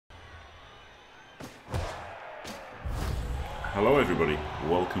Hello everybody,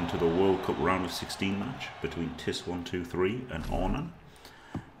 welcome to the World Cup round of 16 match between Tys123 and Ornan.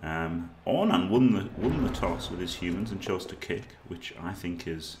 Ornan won the toss with his humans and chose to kick, which I think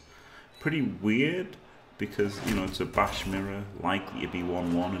is pretty weird because, you know, it's a bash mirror, likely to be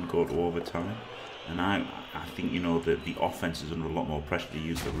 1-1 and go to overtime. And I think, you know, that the offense is under a lot more pressure to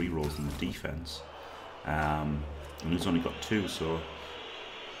use the rerolls than the defense. And he's only got 2, so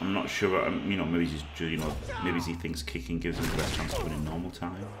I'm not sure. You know, maybe he thinks kicking gives him the best chance to win in normal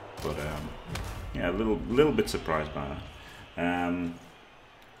time. But yeah, a little bit surprised by that.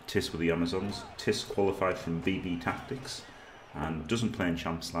 Tys with the Amazons. Tys qualified from BBTactics and doesn't play in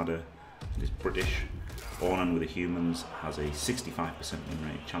Champs Ladder. He's British. Ornan with the humans has a 65% win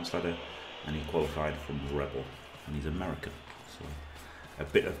rate Champs Ladder, and he qualified from ReBBL, and he's American. So a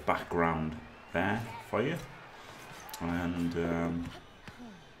bit of background there for you. And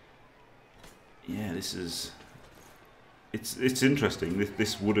yeah, it's interesting.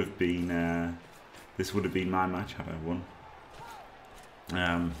 This would have been my match had I won.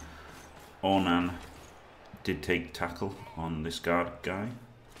 Ornan did take tackle on this guard guy,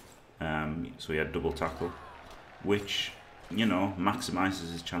 so he had double tackle, which, you know,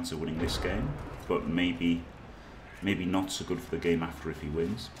 maximises his chance of winning this game, but maybe not so good for the game after if he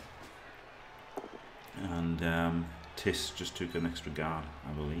wins. And Tys just took an extra guard,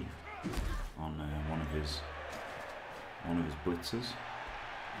 I believe, on one of his blitzers.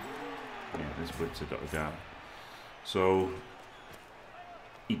 Yeah, this blitzer got a guard. So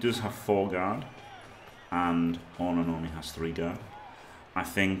he does have 4 guard, and Ornan only has 3 guard. I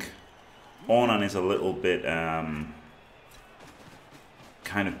think Ornan is a little bit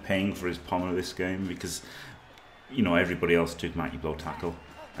kind of paying for his pommer this game because, you know, everybody else took Mighty Blow tackle.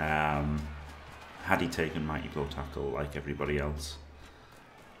 Had he taken Mighty Blow tackle like everybody else,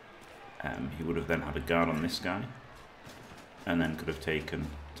 he would have then had a guard on this guy, and then could have taken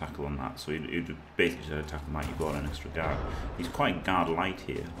tackle on that. So he'd basically attack Mighty Blow and an extra guard. He's quite guard light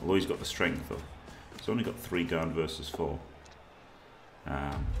here, although he's got the strength though. He's only got 3 guard versus 4.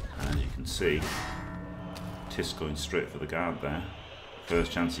 And as you can see, Tys going straight for the guard there.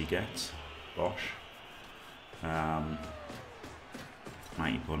 First chance he gets, bosh.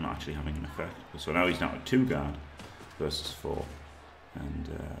 Mighty Blow not actually having an effect. So now he's down to 2 guard versus 4. And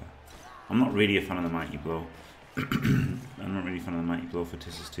I'm not really a fan of the Mighty Blow. I'm not really a fan of the Mighty Blow for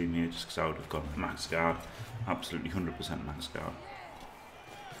Tys's team here, just because I would have gone max guard, absolutely 100% max guard.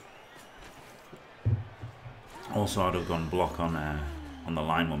 Also, I'd have gone block on the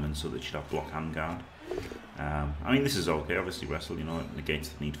line woman so that she'd have block and guard. I mean, this is okay. Obviously, wrestle, you know, it negates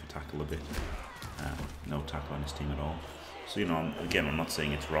the need for tackle a bit. No tackle on his team at all. So, you know, again, I'm not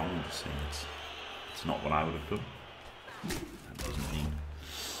saying it's wrong. I'm just saying it's not what I would have done. That doesn't mean,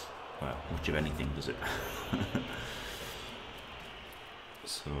 well, much of anything, does it?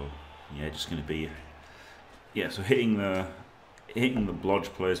 So yeah, just going to be, yeah. So hitting the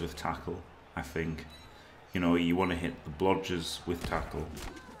blodge players with tackle, I think, you know, you want to hit the blodgers with tackle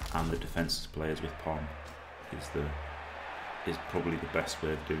and the defenses players with pom is probably the best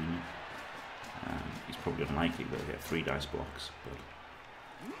way of doing it. He's probably unlikely to get 3 dice blocks, but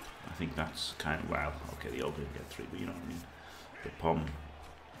I think that's kind of, well, okay, the ogre will get 3, but you know what I mean.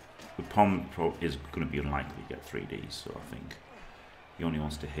 The pom is going to be unlikely to get 3Ds, so I think he only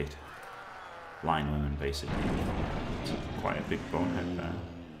wants to hit line women basically. It's quite a big bonehead there.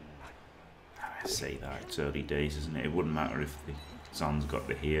 I say that, it's early days, isn't it? It wouldn't matter if the Zon's got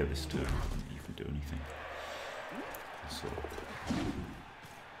to hear this turn, you can do anything. So,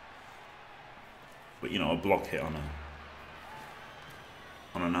 but you know, a block hit on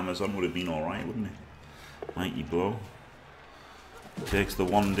an Amazon would have been alright, wouldn't it? Mighty Blow takes the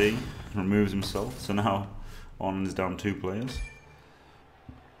 1D, removes himself, so now Ornan is down 2 players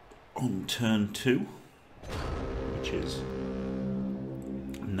on turn 2, which is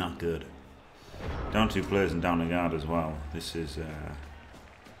not good. Down 2 players and down a guard as well. This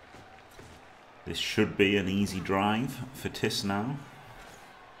should be an easy drive for Tys now.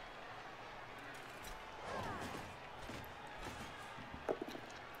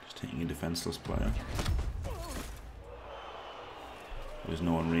 Just taking a defenseless player. There's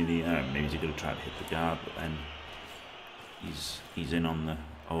no one really. Maybe he's going to try to hit the guard, but then he's in on the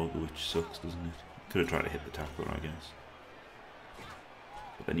ogre, which sucks, doesn't it? Could have tried to hit the tackler, I guess,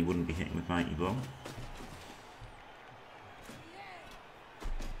 but then he wouldn't be hitting with Mighty Blow.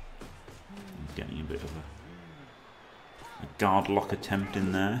 He's getting a bit of a guard lock attempt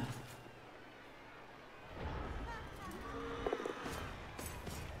in there.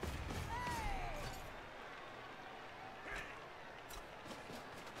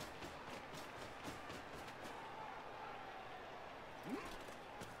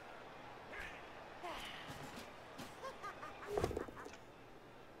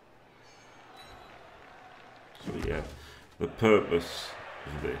 the purpose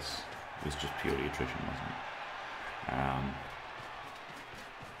of this was just purely attrition, wasn't it?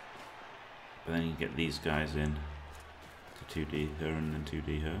 But then you get these guys in to 2D her and then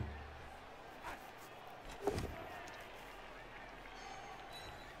 2D her.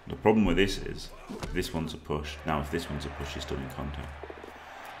 The problem with this is, this one's a push. Now if this one's a push, you're still in contact.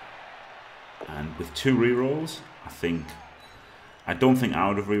 And with 2 rerolls, I don't think I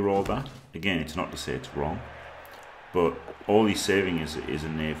would have rerolled that. Again, it's not to say it's wrong, but all he's saving is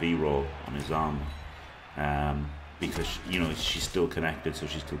an AV roll on his armor. Because, you know, she's still connected, so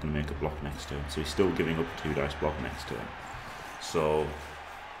she's still going to make a block next turn. So he's still giving up a 2 dice block next turn. So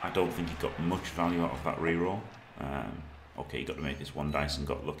I don't think he got much value out of that reroll. Okay, he got to make this 1 dice and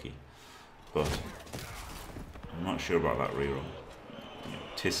got lucky, but I'm not sure about that reroll. You know,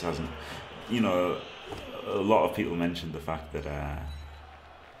 Tys hasn't. You know, a lot of people mentioned the fact that I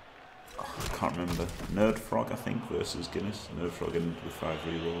can't remember, Nerd Frog I think versus Guinness. Nerd Frog ended with 5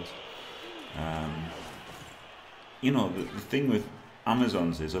 rerolls. You know, the thing with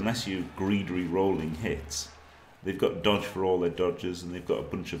Amazons is, unless you greed re-rolling hits, they've got dodge for all their dodges and they've got a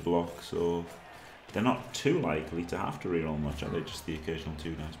bunch of blocks, so they're not too likely to have to reroll much, are they? Just the occasional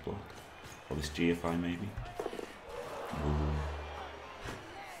 2 dice block. Or this GFI maybe. Ooh.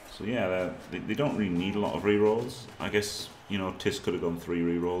 So yeah, they don't really need a lot of rerolls. I guess, you know, Tys could have gone 3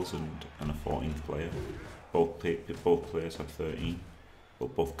 rerolls and a 14th player. Both players had 13.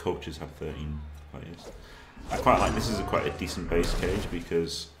 But both coaches had 13 players. I quite like, this is quite a decent base cage,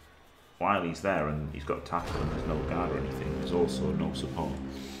 because while he's there and he's got a tackle and there's no guard or anything, there's also no support.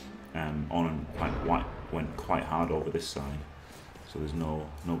 Ornan went quite hard over this side, so there's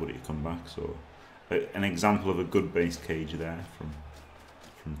nobody to come back. So an example of a good base cage there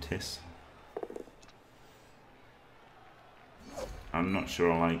from Tys. I'm not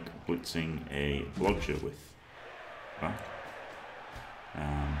sure I like blitzing a blodger with back.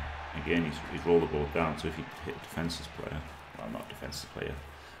 Again, he's rolled the ball down, so if he hit a defenseless player, well, not defenseless player,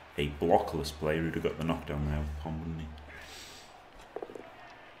 a blockless player, who'd have got the knockdown there with Pom, wouldn't he?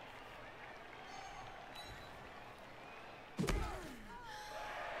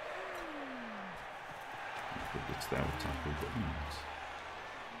 It's there with tackle, but you know,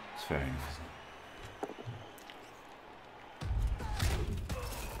 it's fair enough.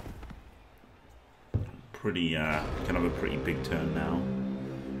 Pretty, can have a pretty big turn now.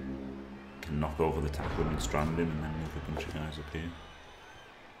 Can knock over the tackle and strand him, and then move a bunch of guys up here.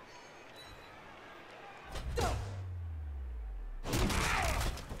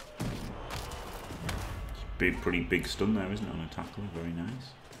 Pretty big stun there, isn't it, on a tackle? Very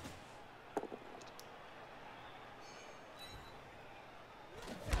nice.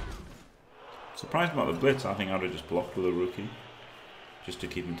 Surprised about the blitz. I think I would have just blocked with a rookie, just to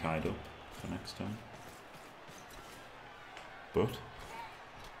keep him tied up for next time. But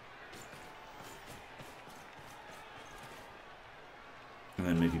and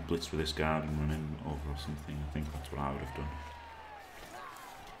then maybe blitz with this guard and run him over or something. I think that's what I would have done.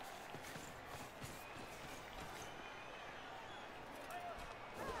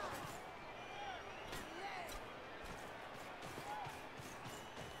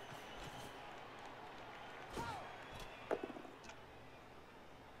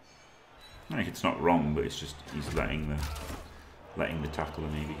 Like, it's not wrong, but it's just he's letting the tackler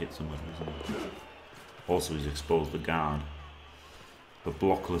maybe hit somebody, isn't it? Also, he's exposed the guard, the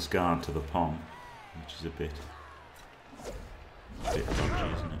blockless guard, to the Pom, which is a bit dodgy,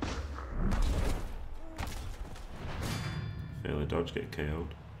 isn't it? Fail a dodge, get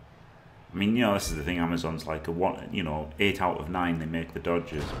KO'd. I mean, you know, this is the thing. Amazon's like a 8 out of 9 they make the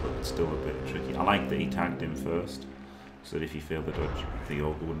dodges, but it's still a bit tricky. I like that he tagged him first, so that if he failed the dodge, the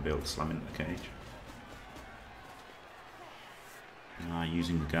ogre wouldn't be able to slam into the cage.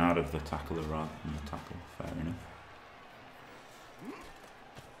 Using the guard of the tackler rather than the tackle, fair enough.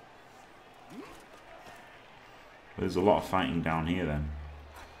 But there's a lot of fighting down here then.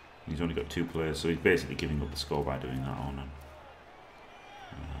 He's only got 2 players, so he's basically giving up the score by doing that on him.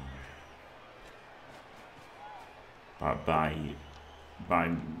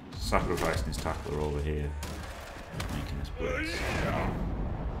 By sacrificing his tackler over here, making this blitz.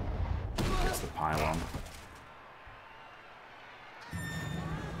 Gets the pylon.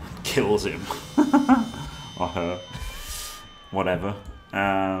 Kills him. Or her. Whatever.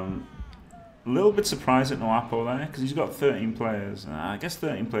 A little bit surprised at no Apo there, because he's got 13 players. I guess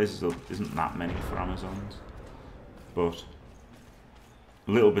 13 players isn't that many for Amazons. But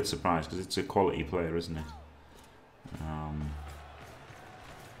a little bit surprised, because it's a quality player, isn't it?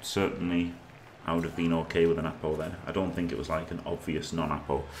 Certainly I would have been okay with an Apo there. I don't think it was like an obvious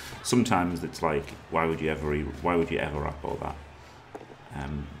non-Apo. Sometimes it's like, why would you ever Apo that?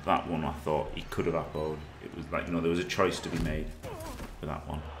 That one I thought he could have Apo'd. It was like, you know, there was a choice to be made for that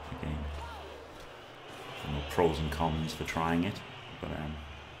one. Again, you know, pros and cons for trying it, but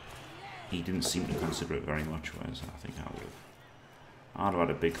he didn't seem to consider it very much. Whereas I think I'd have had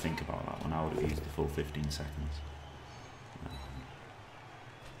a big think about that one. I would have used the full 15 seconds.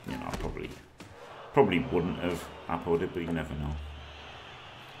 You know, I probably wouldn't have Apo'd it, but you never know.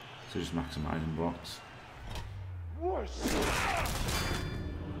 So just maximising blocks. That's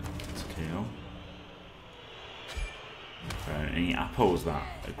KO. And he Apos that.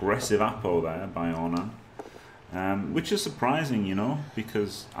 Aggressive Apo there by Ornan. Which is surprising, you know,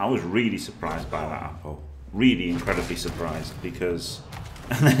 because I was really surprised by that Apo. Really incredibly surprised, because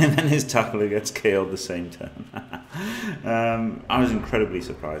and then his tackler gets KO'd the same turn. I was incredibly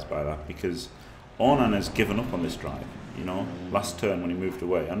surprised by that, because Ornan has given up on this drive, you know. Last turn when he moved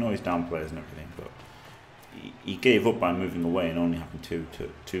away, I know he's down players and everything, but he gave up by moving away and only having 2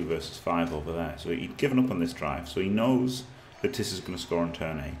 versus 5 over there. So he'd given up on this drive, so he knows that Tys is going to score on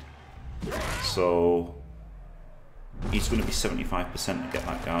turn 8. So he's going to be 75% to get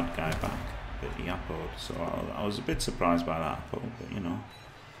that guard guy back that he Apo'd. So I was a bit surprised by that Apo, but you know,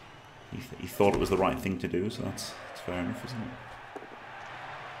 he thought it was the right thing to do, so that's fair enough, isn't it?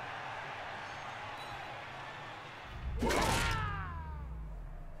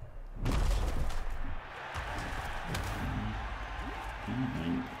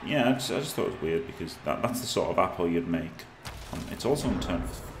 Yeah, I just thought it was weird, because that's the sort of Apo you'd make. It's also on turn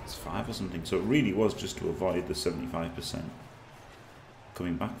 5 or something, so it really was just to avoid the 75%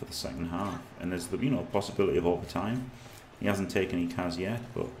 coming back for the second half. And there's the, you know, possibility of overtime. He hasn't taken any Kaz yet,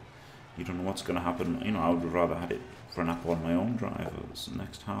 but you don't know what's going to happen. You know, I would have rather had it for an Apo on my own drive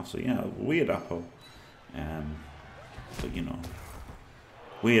next half. So yeah, weird Apo. But you know,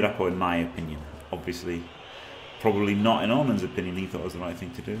 weird Apo in my opinion. Obviously, probably not in Ornan's opinion. He thought it was the right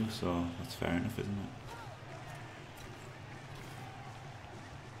thing to do, so that's fair enough, isn't it?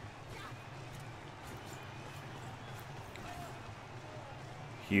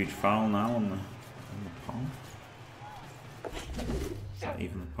 Huge foul now on the palm. Is that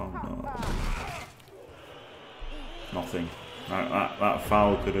even the palm? No. Nothing. That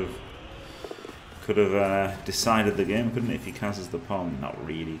foul could have decided the game, couldn't it? If he casts the palm, not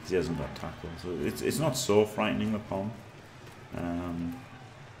really, because he hasn't got tackle. So it's not so frightening, the palm.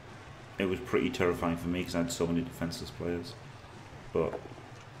 It was pretty terrifying for me because I had so many defenseless players, but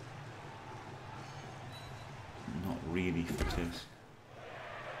not really for Tys.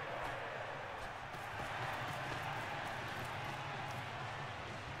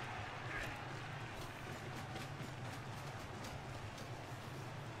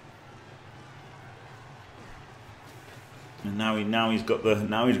 And now he's got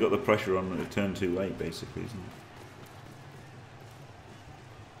the pressure on to turn too late, basically, isn't it?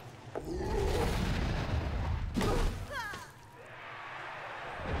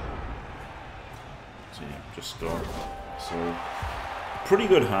 So yeah, just scored. So pretty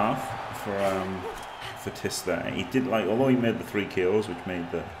good half for Tys there. He did, like, although he made the 3 kills, which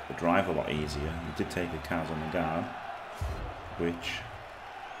made the drive a lot easier, he did take a Kaz on the guard, which,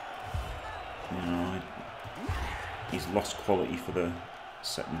 you know, he's lost quality for the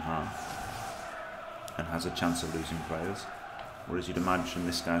second half and has a chance of losing players. Whereas you'd imagine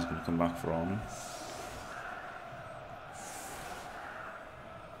this guy's going to come back for Ornan.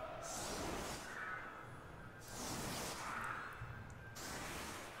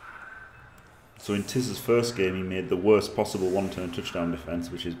 So in Tys's first game, he made the worst possible one-turn touchdown defense,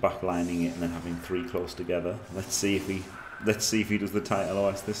 which is backlining it and then having 3 close together. Let's see if he does the tight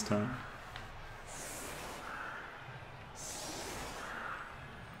LOS this time.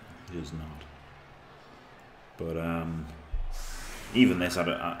 He does not. But even this, I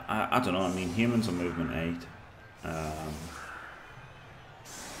don't know. I mean, humans are movement 8.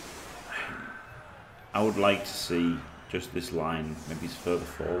 I would like to see just this line maybe further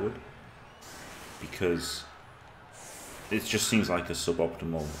forward, because it just seems like a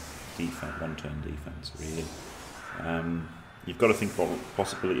suboptimal defense, one-turn defense, really. You've got to think about the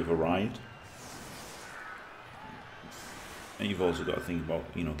possibility of a riot. And you've also got to think about,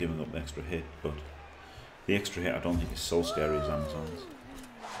 you know, giving up the extra hit, but the extra hit I don't think is so scary as Amazon's.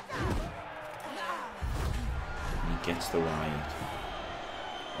 And he gets the riot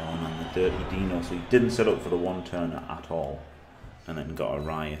on the dirty Dino, so he didn't set up for the one-turner at all, and then got a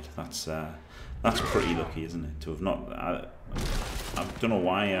riot. That's pretty lucky, isn't it? To have not. I don't know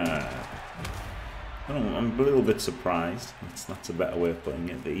why. I don't know, I'm a little bit surprised, that's a better way of putting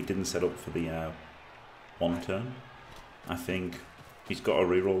it, that he didn't set up for the one turn. I think he's got a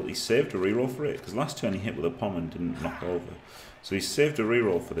reroll, he saved a reroll for it, because last turn he hit with a pom and didn't knock over. So he saved a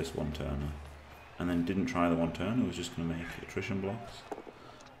reroll for this one turner, and then didn't try the one turn, he was just going to make attrition blocks.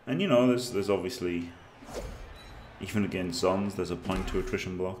 And you know, there's obviously, even against Zons, there's a point to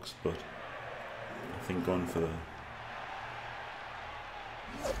attrition blocks, but I think going for the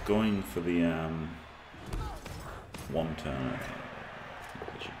one turn, I think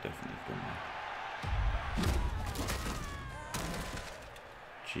they should definitely have done that.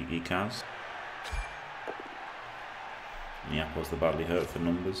 Cheeky cast. And the apple's the badly hurt for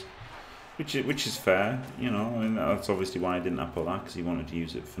numbers, which is fair, you know. I mean, that's obviously why I didn't apple that, because he wanted to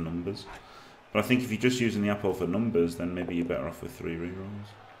use it for numbers. But I think if you're just using the apple for numbers, then maybe you're better off with 3 rerolls.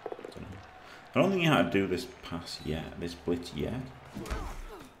 I don't think he had to do this pass yet, this blitz yet.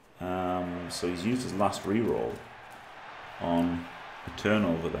 So he's used his last reroll on a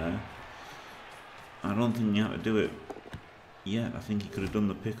turnover there. I don't think he had to do it yet. I think he could have done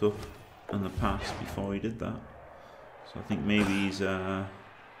the pickup and the pass before he did that. So I think maybe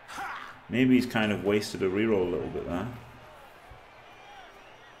he's kind of wasted a reroll a little bit there.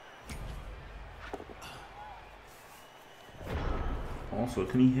 Also,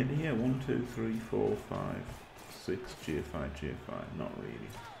 can he hit here? 1, 2, 3, 4, 5, 6, GFI, GFI. Not really.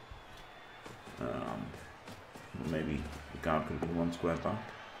 Maybe the guard could have been 1 square back.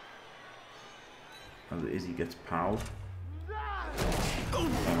 As it is, he gets powed.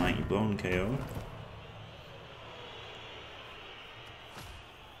 Almighty blow and KO.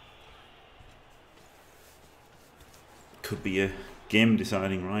 Could be a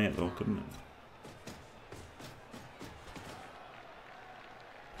game-deciding riot, though, couldn't it?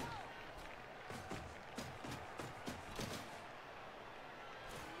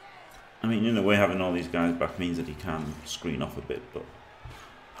 I mean, in a way, having all these guys back means that he can screen off a bit, but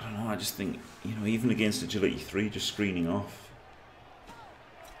I don't know, I just think, you know, even against Agility 3, just screening off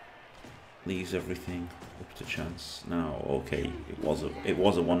leaves everything up to chance. Now, okay, it was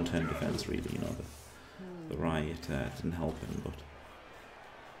a one-turn defense, really, you know, the riot didn't help him, but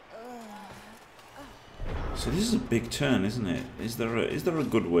so this is a big turn, isn't it? Is there a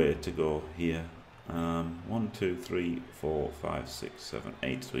good way to go here? 1, 2, 3, 4, 5, 6, 7,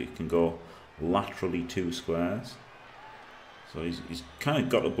 8. So you can go laterally 2 squares. So he's kind of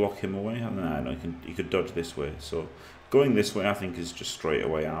got to block him away. No, he could dodge this way. So going this way, I think, is just straight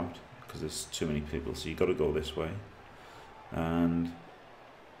away out because there's too many people. So you got to go this way, and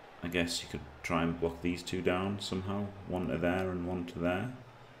I guess you could try and block these 2 down somehow. 1 to there and 1 to there,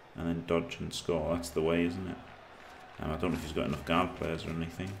 and then dodge and score. That's the way, isn't it? I don't know if he's got enough guard players or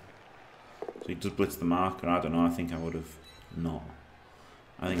anything. So he does blitz the marker. I don't know. I think I would have not.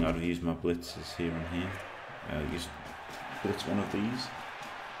 I think I would have used my blitzes here and here. Use blitz one of these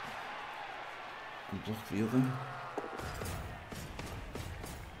and block the other.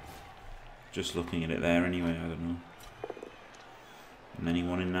 Just looking at it there anyway. I don't know. And then he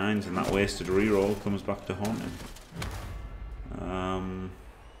 1 in 9s, and that wasted reroll comes back to haunt him.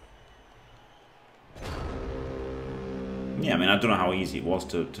 Yeah, I mean, I don't know how easy it was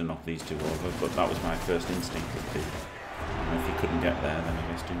to knock these 2 over, but that was my first instinct. Would be, you know, if he couldn't get there, then I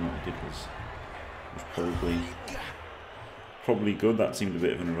guess doing what he did was probably good. That seemed a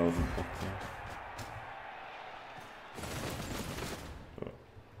bit of an irrelevant block there. But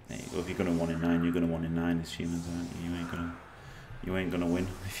there you go. If you're going to 1 in 9, you're going to 1 in 9 as humans, aren't you? You ain't gonna win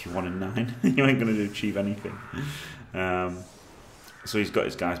if you're 1 in 9. You ain't gonna achieve anything. So he's got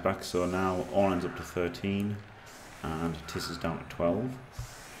his guys back. So now Ornan's up to 13. And Tys is down to 12.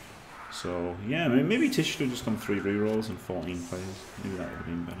 So yeah, maybe Tys should have just gone 3 rerolls and 14 players. Maybe that would have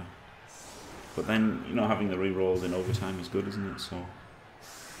been better. But then, you know, having the rerolls in overtime is good, isn't it? So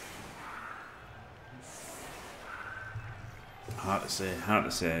hard to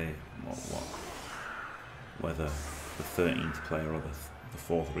say whether the 13th player or the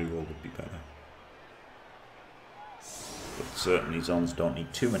 4th reroll would be better. But certainly Zons don't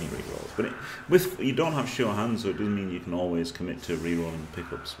need too many rerolls. But you don't have sure hands, so it doesn't mean you can always commit to rerolling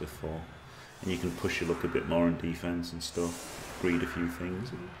pickups with 4. And you can push your luck a bit more in defense and stuff, greed a few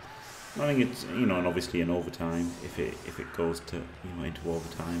things. I think it's, you know, and obviously in overtime, if it goes to, you know, into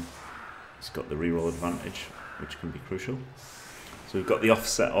overtime, it's got the reroll advantage, which can be crucial. So we've got the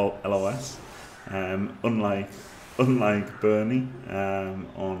offset LOS. Unlike Bernie,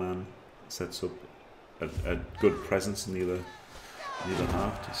 Ornan sets up a good presence in the other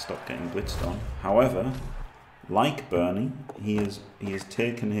half to stop getting blitzed on. However, like Bernie, he has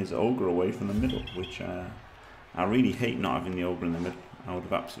taken his ogre away from the middle, which I really hate not having the ogre in the middle. I would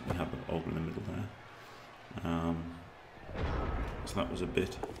have absolutely had the ogre in the middle there. So that was a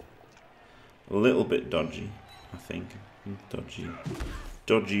little bit dodgy, I think.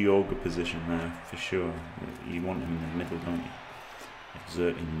 Dodgy yoga position there for sure. You want him in the middle, don't you?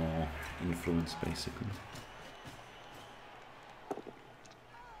 Exerting more influence, basically.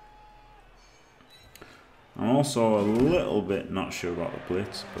 I'm also a little bit not sure about the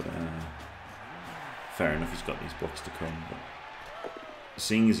blitz, but fair enough, he's got these blocks to come. But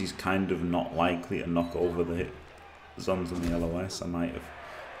seeing as he's kind of not likely to knock over the Zons on the LOS, I might have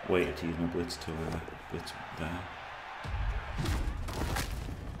waited to use my blitz to blitz there.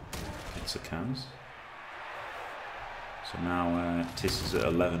 It's a cans. So now Tys is at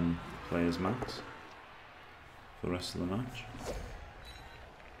 11 players max for the rest of the match.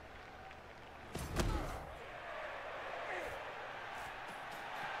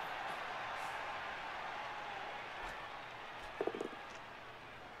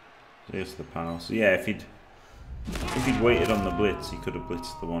 So here's the power. So yeah, if he'd waited on the blitz, he could have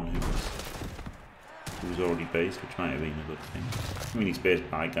blitzed the one who was already based, which might have been a good thing. I mean, he's based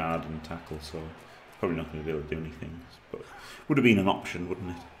by guard and tackle, so probably not going to be able to do anything. But would have been an option,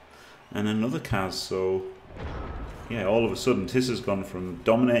 wouldn't it? And another Kaz, so yeah, all of a sudden Tys has gone from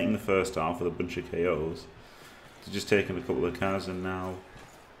dominating the first half with a bunch of KOs to just taking a couple of Kaz, and now,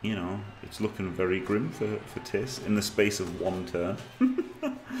 you know, it's looking very grim for Tys in the space of one turn.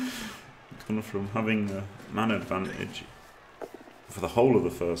 Coming from having a man advantage for the whole of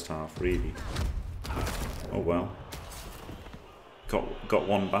the first half, really. Oh well. Got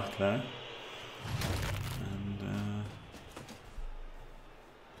one back there. And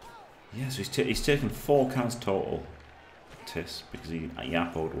yeah, so he's taken 4 Kaz total, Tys, because he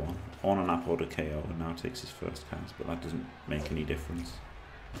Appo'd one. Ornan Appo'd a KO and now takes his first Kaz, but that doesn't make any difference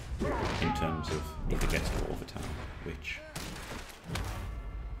in terms of if it gets to overtime, which,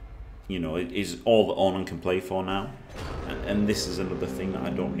 you know, it is all that Ornan can play for now. And this is another thing that I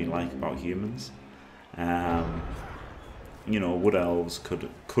don't really like about humans. You know, Wood Elves could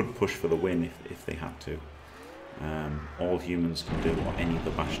push for the win if they had to. All humans can do, or any of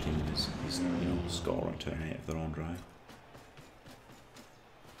the Bash team is you know, score on turn 8 of their own drive.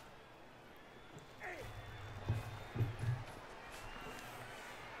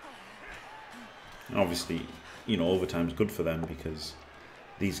 And obviously, you know, overtime's good for them because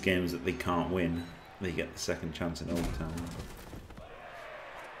these games that they can't win, they get the second chance in overtime.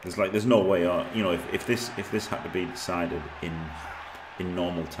 There's no way, you know, if this had to be decided in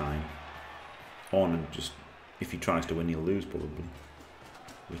normal time, Ornan just, if he tries to win, he'll lose probably,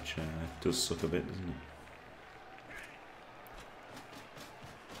 which does suck a bit, doesn't it?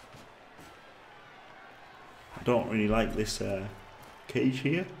 I don't really like this cage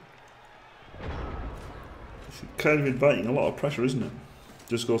here. It's kind of inviting a lot of pressure, isn't it?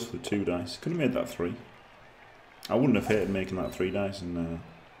 Just goes for the 2 dice. Could have made that 3. I wouldn't have hated making that 3 dice and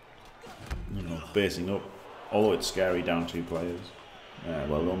you know, basing up. Although it's scary down 2 players.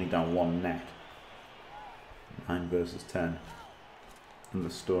 Well, only down 1 net. 9 versus 10. And the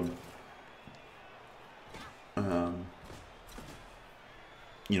stun.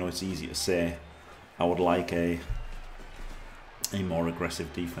 You know, it's easy to say I would like a more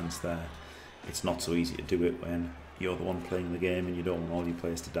aggressive defense there. It's not so easy to do it when you're the one playing the game and you don't want all your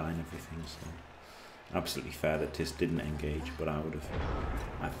players to die and everything. So absolutely fair that Tys didn't engage, but I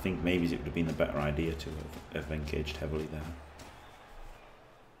think maybe it would have been a better idea to have engaged heavily there.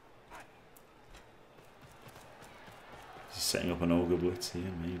 He's setting up an Ogre Blitz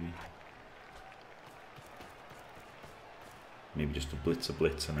here, maybe. Maybe just a blitz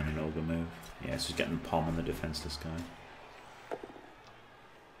and then an Ogre move. Yeah, so he's getting Pom on the defenseless guy.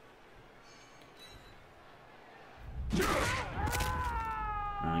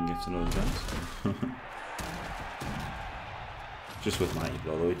 And gets another chance. Just with Mighty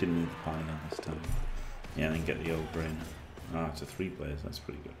Blow, although he didn't need the Python this time. Yeah, and then get the Ogre in. Ah, it's a 3 players, that's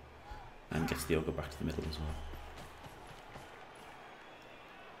pretty good. And gets the Ogre back to the middle as well.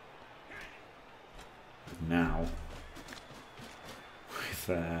 Now, with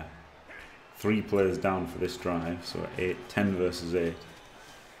 3 players down for this drive, so 10 versus 8.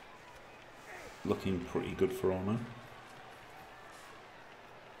 Looking pretty good for Ornan.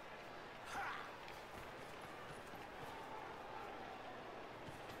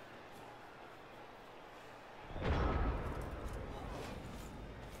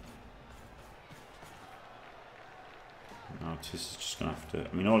 Now Tys is just going to have to...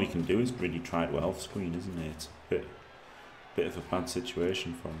 I mean, all he can do is really try to elf screen, isn't it? It's a bit of a bad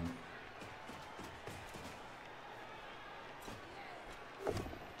situation for him.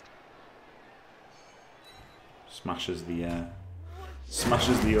 Smashes the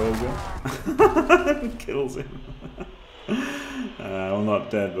Smashes the ogre. Kills him. Well, not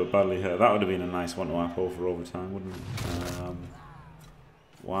dead, but badly hurt. That would have been a nice one to apple for overtime, wouldn't it?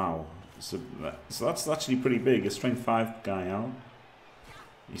 Wow. So that's actually pretty big. A strength 5 guy out.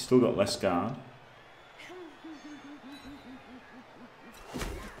 He's still got less guard.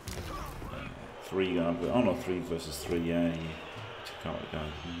 3 guard. Oh no, 3 versus 3. Yeah, he took out the guy.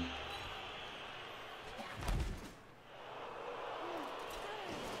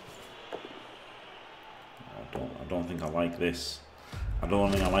 I don't think I like this. I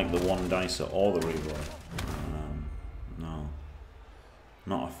don't think I like the 1 dicer or the ReBBL. No.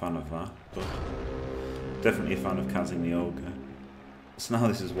 Not a fan of that, but definitely a fan of casting the ogre. So now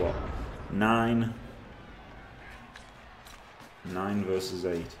this is what? 9 versus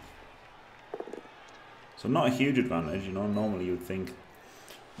 8. So not a huge advantage, you know. Normally you would think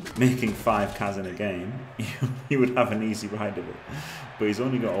making 5 cas in a game, you would have an easy ride of it. But he's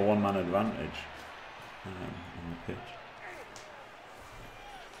only got a 1-man advantage on the pitch.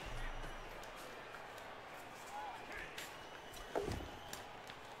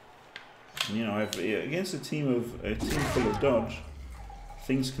 And, you know, against a team full of dodge,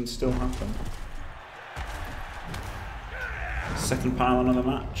 things can still happen. Second pylon of the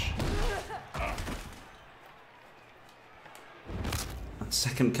match. And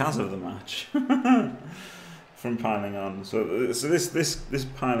second cas of the match. From piling on. So this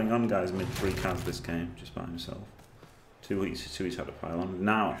piling on guy's made 3 cas this game, just by himself. 2 he's had to pile on.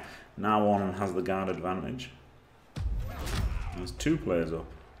 Now Ornan has the guard advantage. There's 2 players up.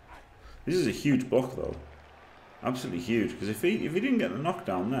 This is a huge block though. Absolutely huge, because if he didn't get the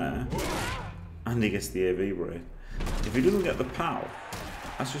knockdown there, and he gets the AV break, if he doesn't get the POW,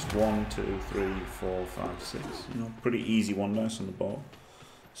 that's just 1, 2, 3, 4, 5, 6. You know, pretty easy 1 dice on the ball.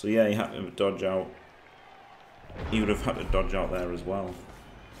 So yeah, he had to dodge out. He would have had to dodge out there as well.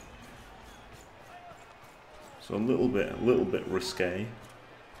 So a little bit risque.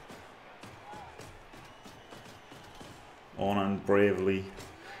 Ornan bravely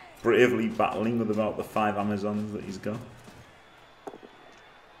battling with about the 5 Amazons that he's got.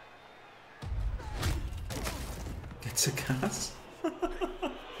 Gets a cas.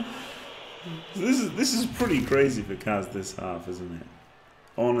 This is pretty crazy for cas this half, isn't it?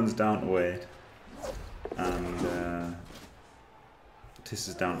 Ornan's down to 8, and Tys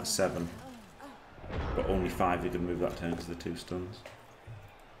is down to 7, but only 5 you can move that turn because the 2 stuns.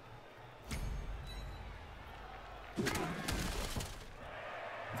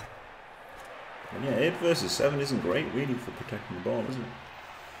 And yeah, 8 versus 7 isn't great really for protecting the ball, is it?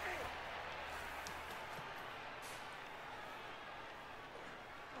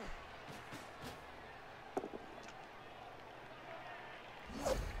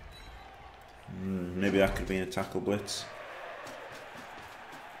 Maybe that could be a tackle blitz.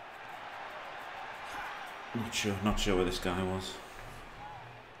 Not sure where this guy was.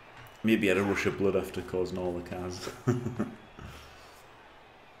 Maybe he had a rush of blood after causing all the cas.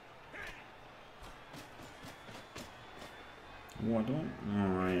 Oh, I don't.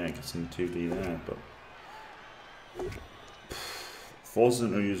 Oh, yeah, I guess in 2D there, but forces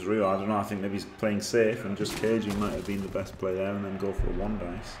him to use Rio. I don't know. I think maybe he's playing safe and just caging might have been the best play there, and then go for a 1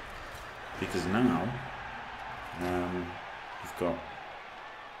 dice. Because now we've got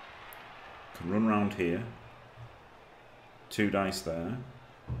can run around here, 2 dice there,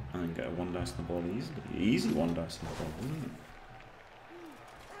 and then get a 1 dice on the ball easily. Easy 1 dice on the ball, isn't it?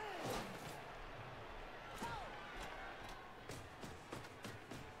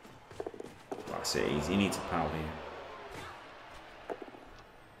 That's it. Easy. He needs a POW here.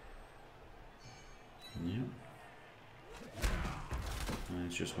 Yeah. And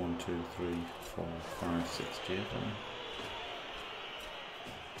it's just 1, 2, 3, 4, 5, 6 GFI.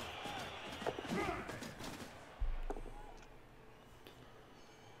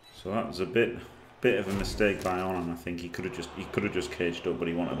 So that was a bit of a mistake by Ornan. I think he could have just caged up, but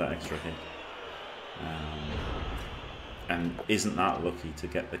he wanted that extra hit. And isn't that lucky to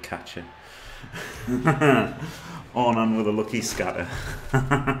get the catcher? Ornan with a lucky scatter.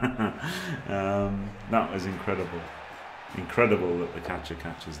 That was incredible. Incredible that the catcher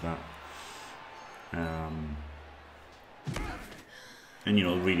catches that. And you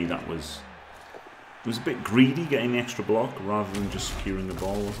know, really that was... It was a bit greedy getting the extra block rather than just securing the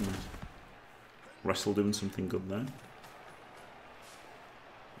ball, wasn't it? Wrestle doing something good there.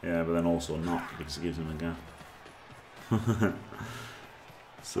 Yeah, but then also not, because it gives him a gap.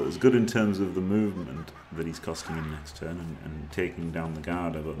 So it's good in terms of the movement that he's costing him next turn and taking down the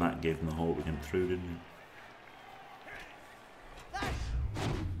Garda, but that gave him the hole to get through, didn't it?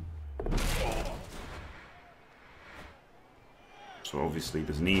 So So obviously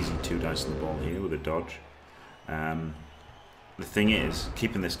there's an easy 2 dice on the ball here with a dodge. The thing is,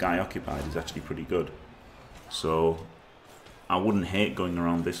 keeping this guy occupied is actually pretty good. So I wouldn't hate going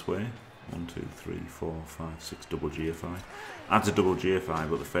around this way. 1, 2, 3, 4, 5, 6 double GFI. Adds a double GFI,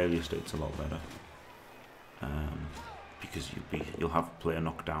 but the failure state's a lot better. Because you'll have a player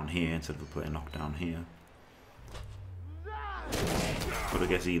knocked down here instead of a player knocked down here. But I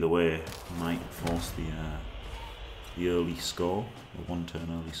guess either way might force the early score, the 1 turn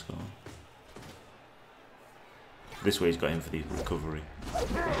early score. This way he's got in for the recovery,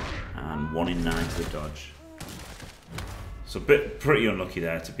 and 1 in 9 to the dodge. So pretty unlucky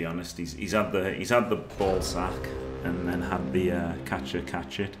there, to be honest. He's had the ball sack and then had the catcher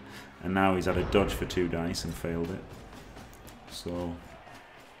catch it, and now he's had a dodge for 2 dice and failed it. So,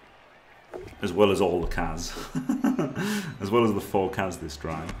 as well as all the Cas, as well as the 4 Cas this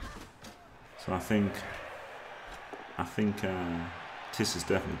drive. So I think Tys has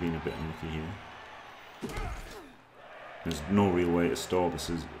definitely been a bit unlucky here. There's no real way to stall this.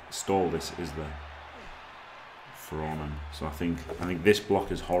 Is there for Ornan? So I think this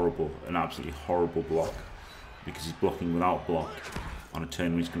block is horrible, an absolutely horrible block, because he's blocking without block on a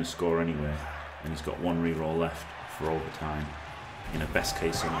turn where he's going to score anyway, and he's got 1 reroll left for overtime in a best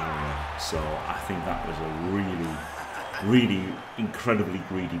case scenario. So I think that was a really incredibly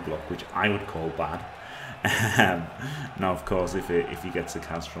greedy block, which I would call bad. Now of course if he gets a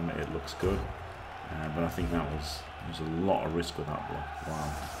cast from it, it looks good, but I think there was a lot of risk with that block.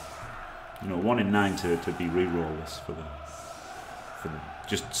 Wow, you know, 1 in 9 to be re-rollless for the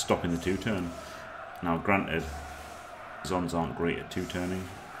just stopping the 2 turn. Now granted, Zons aren't great at 2 turning,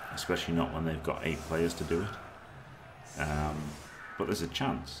 especially not when they've got 8 players to do it. But there's a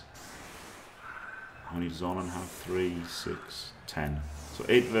chance. How many does Ornan have? 3, 6, 10. So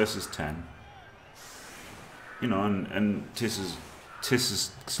 8 versus 10. You know, and Tys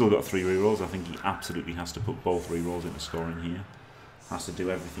has still got 3 rerolls. I think he absolutely has to put both rerolls into scoring here. Has to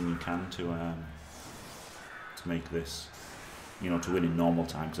do everything he can to make this, you know, to win in normal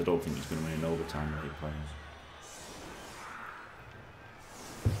time, because I don't think he's going to win in overtime with 8 players.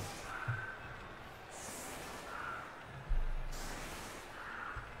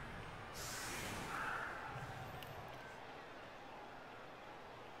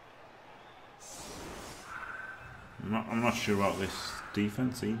 I'm not sure about this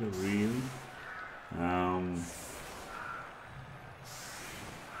defense either, really.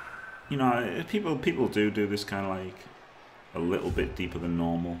 You know, people do this kind of like a little bit deeper than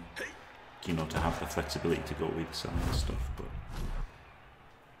normal, you know, to have the flexibility to go either side and stuff.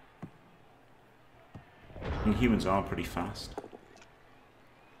 But humans are pretty fast.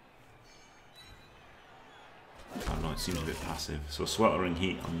 I don't know, it seems a bit passive. So sweltering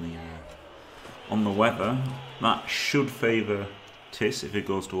heat on the weather, that should favour Tys if it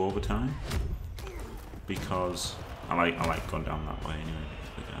goes to overtime, because I like going down that way anyway.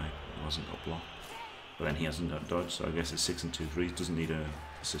 The guy who hasn't got block, but then he hasn't got dodge, so I guess it's 6 and 2 3. Doesn't need a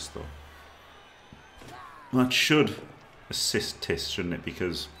assist though. That should assist Tys, shouldn't it?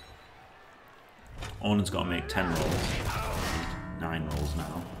 Because Ornan's got to make 10 rolls, 9 rolls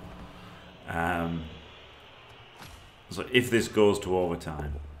now. So if this goes to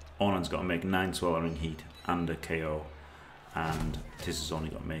overtime, Ornan's got to make 9 sweltering heat and a KO, and Tys has only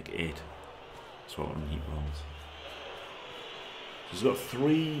got to make 8 sweltering heat rolls. So he's got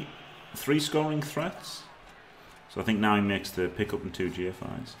three scoring threats. So I think now he makes the pickup and 2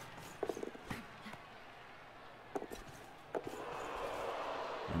 GFIs.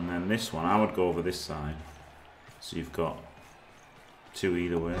 And then this one, I would go over this side. So you've got 2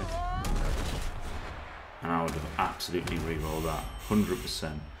 either way. And I would have absolutely re-rolled that,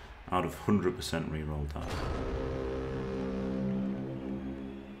 100%. I would have 100% re-rolled that.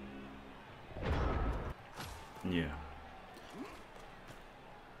 Yeah.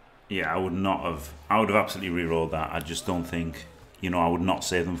 Yeah, I would have absolutely re-rolled that. I just don't think, you know, I would not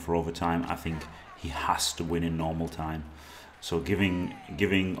save them for overtime. I think he has to win in normal time. So giving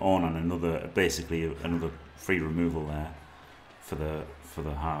Ornan basically another free removal there for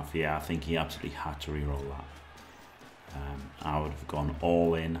the half, yeah, I think he absolutely had to re-roll that. I would have gone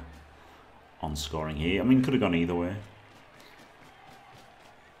all in on scoring here. I mean, could have gone either way.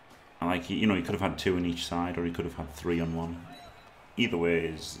 Like, you know, he could have had 2 on each side, or he could have had 3 on one. Either way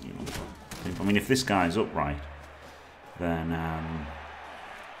is, you know, I mean, if this guy's upright, then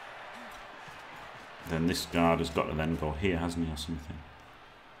this guard has got to then go here, hasn't he, or something.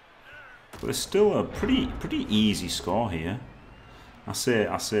 But there's still a pretty easy score here. I say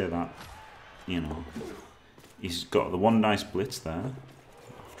that, you know, he's got the 1 dice blitz there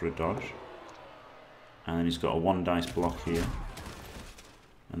after a dodge, and then he's got a 1 dice block here,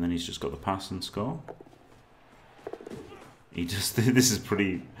 And then he's just got the pass and score. He just, this is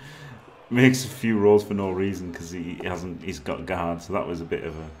pretty, makes a few rolls for no reason because he's got guard, so that was a bit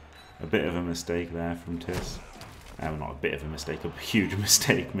of a mistake there from Tys. Not a bit of a mistake, a huge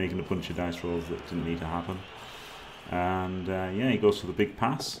mistake, making a bunch of dice rolls that didn't need to happen. And yeah, he goes for the big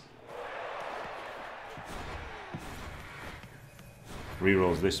pass.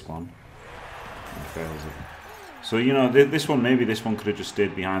 Rerolls this one and fails it. So, you know, maybe this one could have just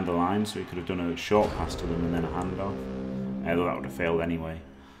stayed behind the line, so he could have done a short pass to them and then a handoff. Although that would have failed anyway.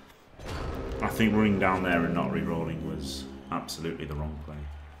 I think running down there and not re-rolling was absolutely the wrong play.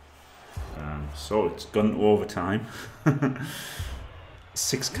 So it's gone to overtime.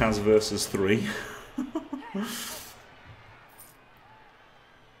 6 Cas versus 3.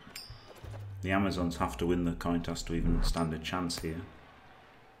 The Amazons have to win the coin toss to even stand a chance here.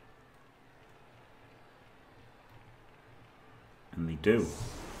 And they do.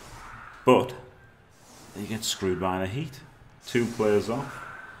 But they get screwed by the heat. 2 players off.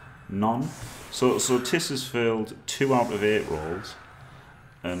 None. So Tys has failed 2 out of 8 rolls.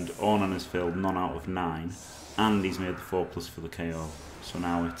 And Ornan has failed none out of 9. And he's made the 4+ for the KO. So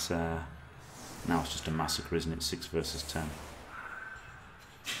now it's just a massacre, isn't it? 6 versus 10.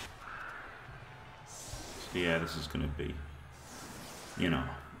 So yeah, this is going to be, you know,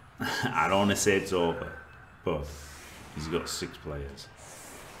 I don't want to say it's over, but he's got 6 players.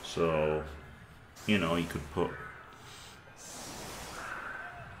 So, you know, you could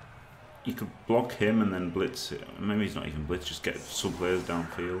block him and then blitz it. Maybe he's not even blitz, just get some players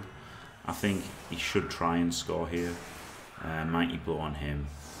downfield. I think he should try and score here. Mighty blow on him,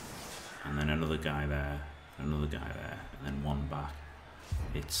 and then another guy there, and then one back.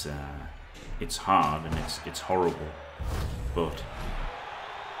 It's hard and it's horrible, but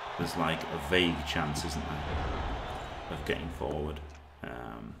there's like a vague chance, isn't there, of getting forward.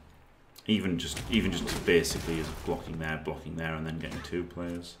 Even just basically as blocking there, and then getting 2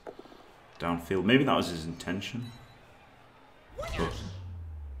 players downfield. Maybe that was his intention, but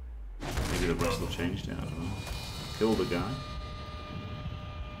maybe the wrestler changed it. I don't know. Kill the guy.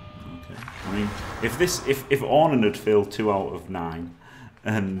 Okay. I mean, if Ornan had failed 2 out of 9,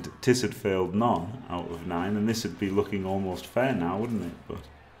 and Tys had failed none out of 9, then this would be looking almost fair now, wouldn't it? But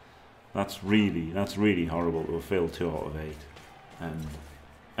that's really horrible to have failed 2 out of 8, and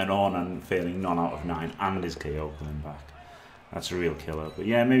Ornan failing none out of 9 and his KO coming back. That's a real killer. But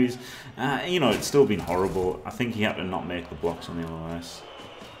yeah, maybe he's, you know, it's still been horrible. I think he had to not make the blocks on the LOS,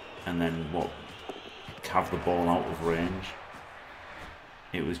 and then have the ball out of range.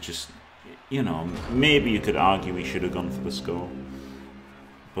 It was just, you know, maybe you could argue he should have gone for the score.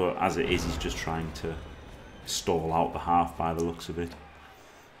 But as it is, he's just trying to stall out the half by the looks of it.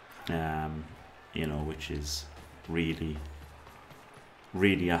 You know, which is really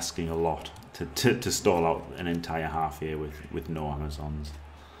asking a lot to stall out an entire half here with no Amazons.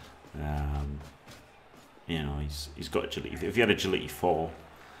 You know, he's got agility. If he had agility 4,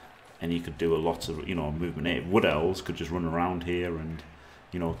 and he could do lots of, you know, movement 8, Wood Elves could just run around here and,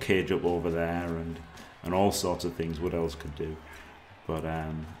 you know, cage up over there and all sorts of things Wood Elves could do. But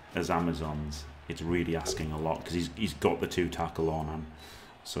as Amazons, it's really asking a lot, because he's got the 2 tackle Ornan,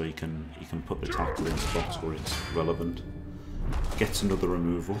 so he can put the tackle in spots where it's relevant. Gets another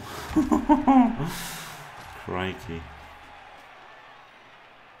removal. Crikey.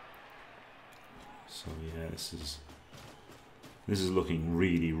 So yeah, this is looking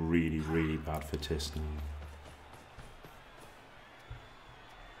really bad for Tys now.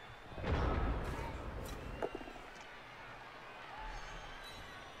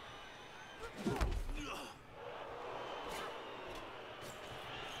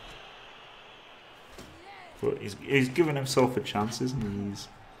 But he's given himself a chance, isn't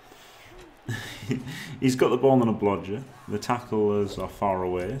he? He's got the ball on a blodger. The tacklers are far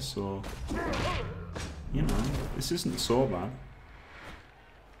away, so, you know, this isn't so bad.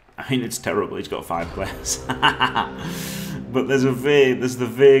 I mean, it's terrible. He's got 5 players. But there's the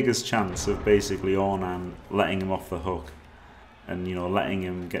vaguest chance of basically Ornan letting him off the hook, and, you know, letting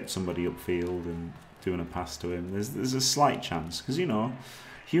him get somebody upfield and doing a pass to him. There's a slight chance, because, you know,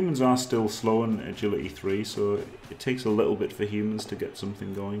 humans are still slow in agility 3, so it takes a little bit for humans to get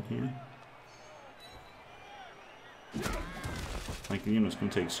something going here. Like, you know, it's going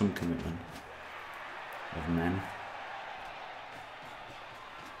to take some commitment of men.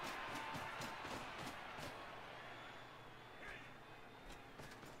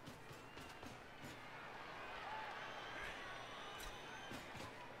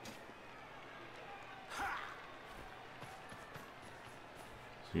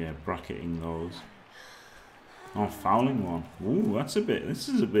 So yeah, bracketing those. Oh, fouling one. Ooh, that's a bit. This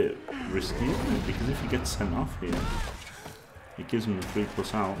is a bit risky, isn't it? Because if he gets sent off here, it gives him the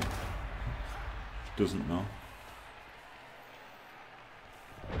 3+ out. Doesn't know.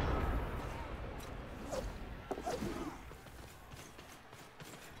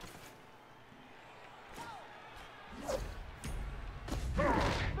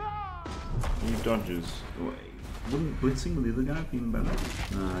 He dodges. Wouldn't blitzing with the other guy been better?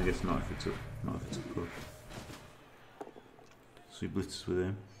 No, I guess not if it's a push. So he blitzes with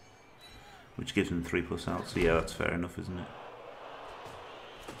him, which gives him 3+ out. So yeah, that's fair enough, isn't it?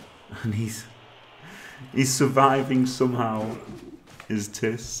 And he's surviving somehow. His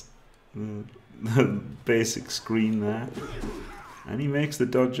Tys, the basic screen there, and he makes the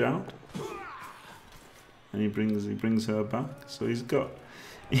dodge out, and he brings her back. So he's got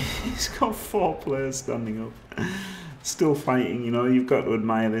 4 players standing up, still fighting. You know, you've got to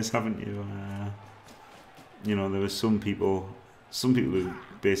admire this, haven't you? You know, there were some people who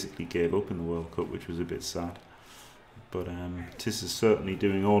basically gave up in the World Cup, which was a bit sad. But Tys is certainly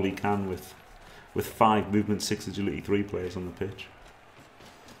doing all he can with 5 movement, 6 agility, 3 players on the pitch.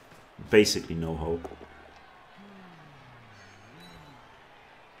 Basically no hope.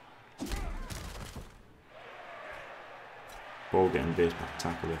 Ball getting base back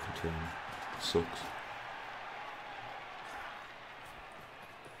tackle every turn. Sucks.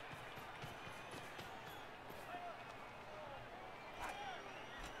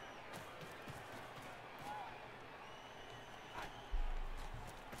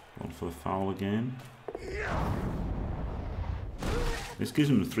 One for the foul again. This gives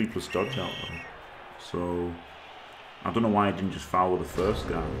him a 3+ dodge out though. So I don't know why he didn't just foul the first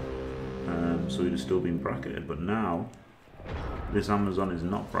guy. So he'd have still been bracketed, but now this Amazon is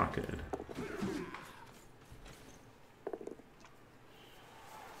not bracketed.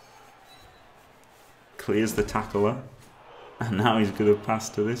 Clears the tackler, and now he's going to pass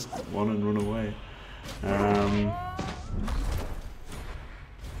to this one and run away.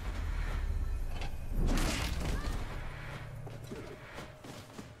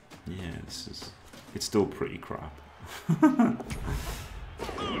 Yeah, it's still pretty crap.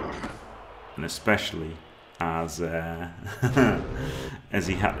 And especially as he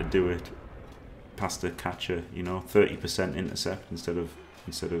had to do it past the catcher, you know, 30% intercept instead of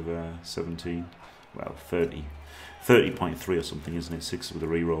 17. Well, 30.3 or something, isn't it? 6 with a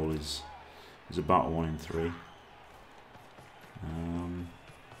reroll is about a 1 in 3.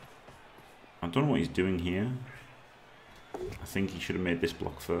 I don't know what he's doing here. I think he should have made this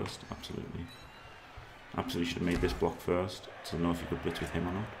block first. Absolutely should have made this block first to know if he could blitz with him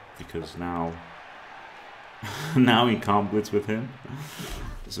or not, because now he can't blitz with him,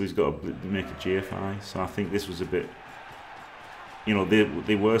 so he's got to make a GFI. So I think this was a bit, you know,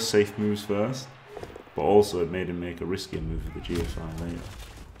 they were safe moves first, but also it made him make a riskier move with the GFI later.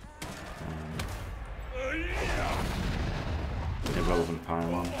 Irrelevant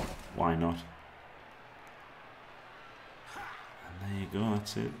pylon, why not? And there you go,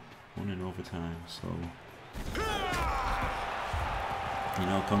 that's it. 1 in overtime. So, you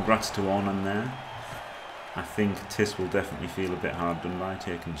know, congrats to Ornan there. I think Tys will definitely feel a bit hard done by,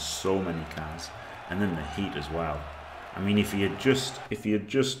 taking so many cars, and then the heat as well. I mean, if he had just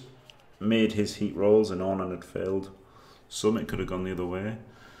made his heat rolls and Ornan had failed, Summit could have gone the other way.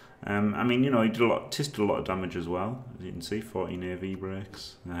 I mean, you know, Tys did a lot of damage as well. As you can see, 14 AV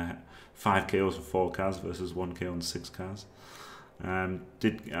breaks, 5 KOs for 4 cars versus 1 KO and 6 cars.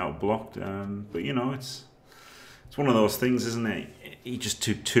 Did get out blocked, but you know, it's one of those things, isn't it? He just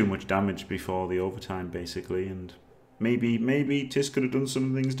took too much damage before the overtime, basically, and maybe Tys could have done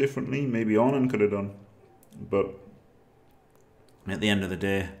some things differently. Maybe Ornan could have done, but at the end of the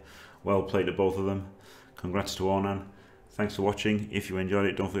day, well played to both of them. Congrats to Ornan. Thanks for watching. If you enjoyed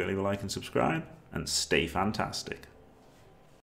it, don't forget to leave a like and subscribe, and stay fantastic.